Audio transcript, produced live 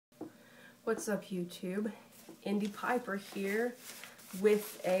What's up, YouTube? Indie Piper here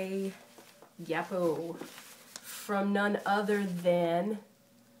with a YAPO from none other than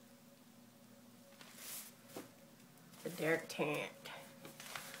the Derek Tant.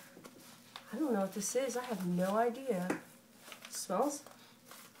 I don't know what this is. I have no idea. It smells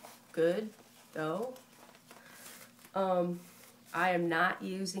good, though. I am not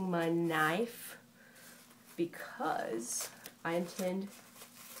using my knife because I intend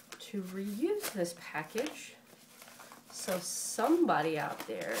to reuse this package. So somebody out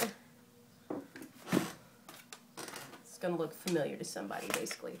there, it's gonna look familiar to somebody,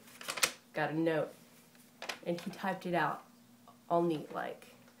 basically. Got a note, and he typed it out all neat like,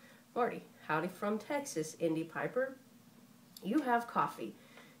 Marty, howdy from Texas, Indie Piper. You have coffee.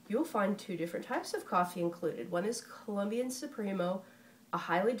 You'll find two different types of coffee included. One is Colombian Supremo, a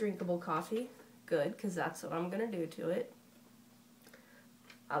highly drinkable coffee. Good, because that's what I'm gonna do to it.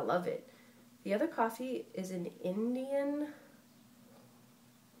 I love it. The other coffee is an Indian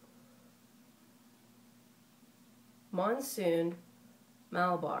Monsoon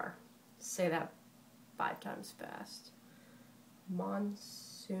Malabar. Say that 5 times fast.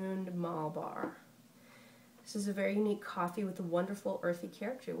 Monsoon Malabar. This is a very unique coffee with a wonderful earthy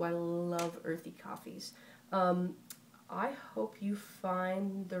character. Well, I love earthy coffees. I hope you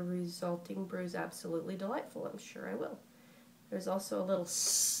find the resulting brews absolutely delightful. I'm sure I will. There's also a little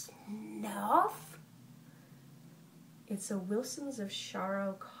snuff. It's a Wilson's of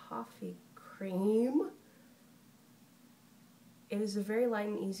Sharo coffee cream. It is a very light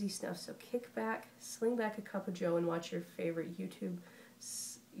and easy snuff, so kick back, sling back a cup of joe, and watch your favorite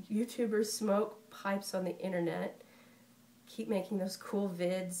YouTubers smoke pipes on the internet. Keep making those cool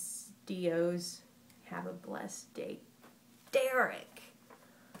vids, DOs. Have a blessed day. Derek!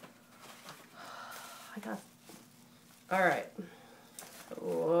 Alright.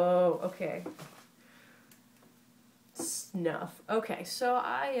 Whoa, okay. Snuff. Okay, so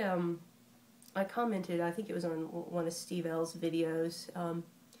I commented, I think it was on one of Steve L's videos.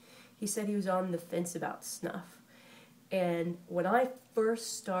 He said he was on the fence about snuff. And when I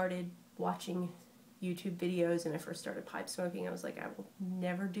first started watching YouTube videos and I first started pipe smoking, I was like, I will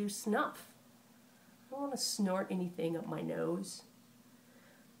never do snuff. I don't want to snort anything up my nose.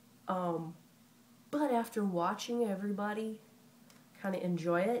 But after watching everybody kind of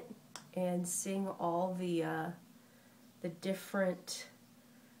enjoy it and seeing all the different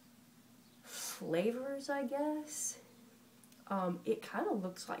flavors, I guess, it kind of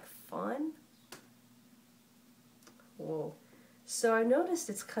looks like fun. Whoa. So I noticed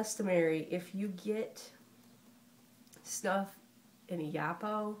it's customary if you get snuff in a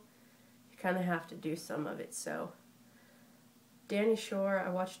YAPO, you kind of have to do some of it. So Danny Shore, I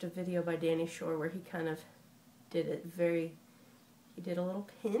watched a video by Danny Shore where he kind of did it he did a little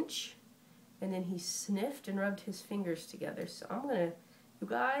pinch, and then he sniffed and rubbed his fingers together. So you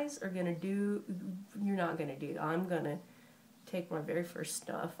guys are gonna do, you're not gonna do, I'm gonna take my very first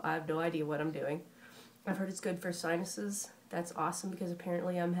snuff. I have no idea what I'm doing. I've heard it's good for sinuses. That's awesome because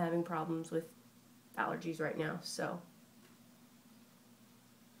apparently I'm having problems with allergies right now, so.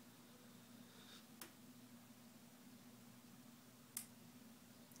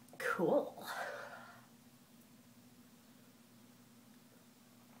 Cool.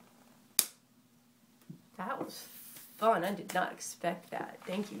 That was fun. I did not expect that.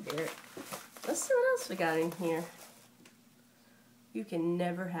 Thank you, Derek. Let's see what else we got in here. You can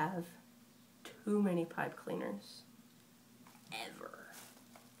never have too many pipe cleaners. Ever.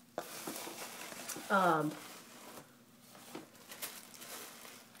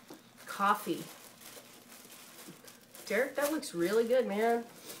 Coffee. Derek, that looks really good, man.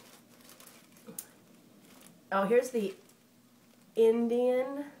 Oh, here's the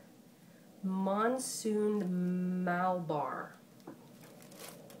Indian Monsoon Malabar.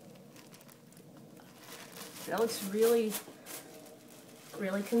 That looks really,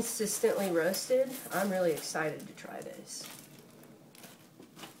 really consistently roasted. I'm really excited to try this.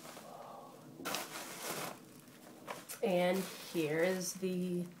 And here is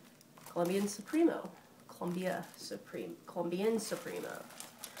the Colombian Supremo. Colombian Supremo.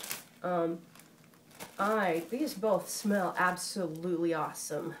 These both smell absolutely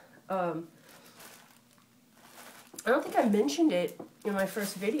awesome. I don't think I mentioned it in my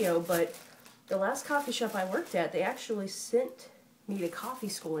first video, but the last coffee shop I worked at, they actually sent me to coffee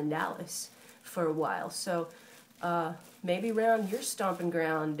school in Dallas for a while. So maybe around your stomping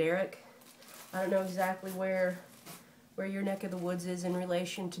ground, Derek. I don't know exactly where your neck of the woods is in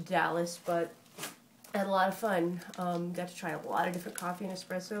relation to Dallas, but I had a lot of fun. Got to try a lot of different coffee and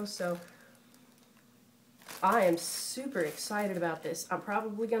espresso, so I am super excited about this. I'm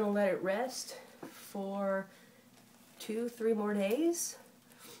probably going to let it rest for 2-3 more days.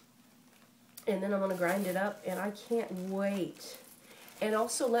 And then I'm going to grind it up, and I can't wait. And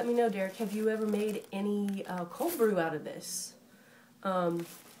also let me know, Derek, have you ever made any cold brew out of this?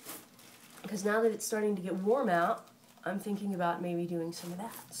 Because now that it's starting to get warm out, I'm thinking about maybe doing some of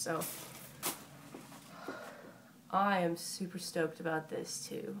that. So I am super stoked about this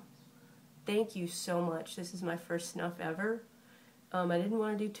too. Thank you so much. This is my first snuff ever. I didn't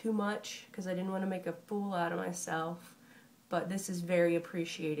want to do too much because I didn't want to make a fool out of myself, but this is very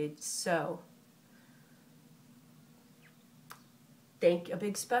appreciated. So a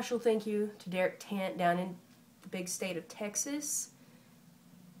big special thank you to Derek Tant down in the big state of Texas.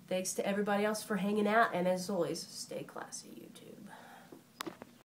 Thanks to everybody else for hanging out, and as always, stay classy, YouTube.